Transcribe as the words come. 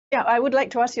Yeah, I would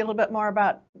like to ask you a little bit more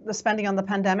about the spending on the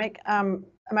pandemic.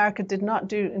 America did not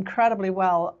do incredibly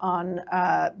well on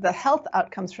the health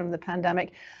outcomes from the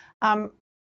pandemic. Um,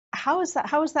 how is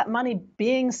that money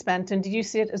being spent, and do you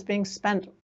see it as being spent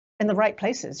in the right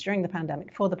places during the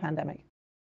pandemic, for the pandemic?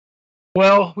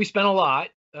 Well, we spent a lot.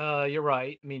 You're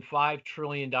right. I mean, $5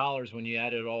 trillion when you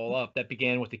add it all up. That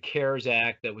began with the CARES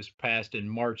Act that was passed in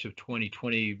March of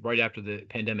 2020, right after the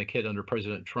pandemic hit under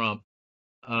President Trump.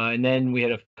 And then we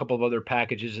had a couple of other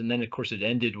packages, and then of course it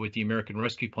ended with the American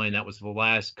Rescue Plan. That was the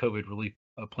last COVID relief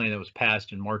plan that was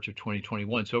passed in March of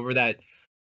 2021. So over that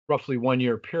roughly 1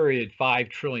 year period, $5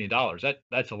 trillion.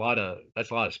 That's a lot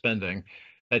of spending.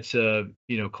 That's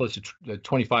close to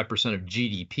 25% of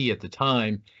GDP at the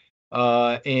time,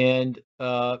 and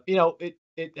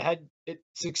it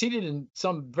succeeded in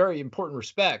some very important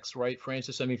respects, right,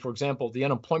 Francis? I mean, for example, the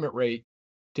unemployment rate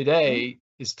Mhm. today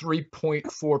is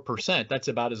 3.4%. That's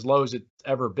about as low as it's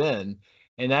ever been.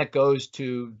 And that goes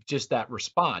to just that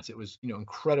response. It was,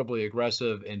 incredibly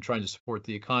aggressive in trying to support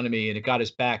the economy, and it got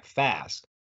us back fast.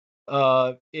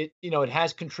 It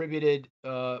has contributed,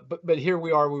 but here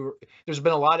we are. There's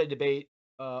been a lot of debate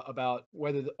about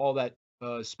whether all that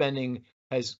spending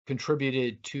has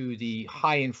contributed to the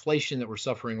high inflation that we're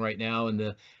suffering right now and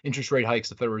the interest rate hikes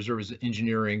the Federal Reserve is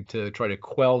engineering to try to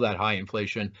quell that high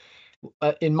inflation.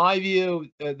 In my view,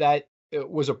 that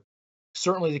was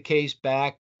certainly the case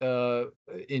back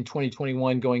in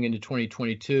 2021 going into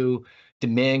 2022.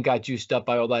 Demand got juiced up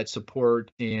by all that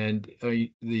support, and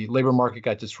the labor market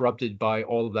got disrupted by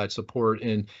all of that support,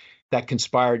 and that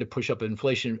conspired to push up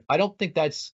inflation. I don't think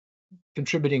that's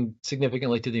contributing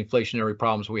significantly to the inflationary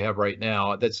problems we have right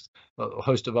now. That's a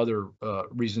host of other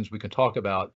reasons we can talk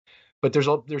about. But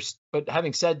but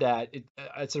having said that,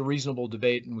 it's a reasonable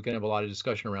debate, and we can have a lot of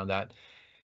discussion around that.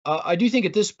 I do think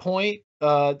at this point,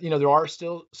 there are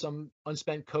still some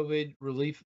unspent COVID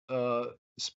relief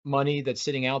money that's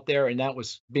sitting out there, and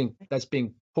that's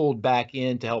being pulled back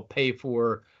in to help pay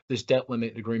for this debt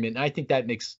limit agreement. And I think that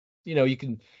makes you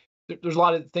can. There's a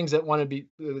lot of things that want to be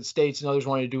the states and others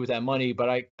want to do with that money,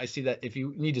 but I see that if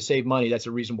you need to save money, that's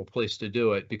a reasonable place to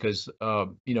do it because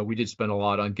we did spend a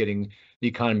lot on getting the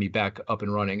economy back up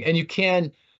and running, and you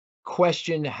can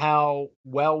question how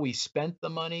well we spent the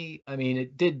money. I mean,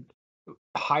 it did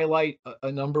highlight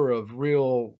a number of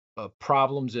real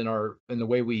problems in the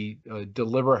way we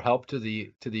deliver help to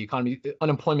the economy.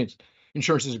 Unemployment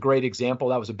insurance is a great example.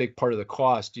 That was a big part of the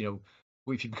cost.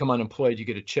 If you become unemployed, you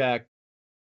get a check,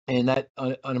 and that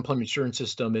unemployment insurance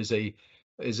system is a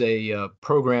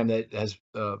program that has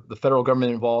the federal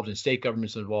government involved and state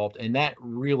governments involved, and that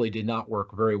really did not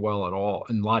work very well at all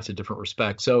in lots of different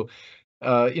respects. So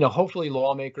hopefully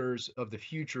lawmakers of the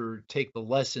future take the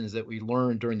lessons that we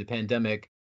learned during the pandemic,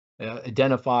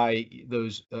 identify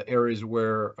those areas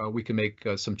where we can make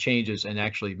some changes and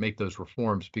actually make those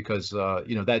reforms because,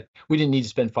 that we didn't need to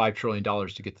spend $5 trillion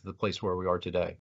to get to the place where we are today.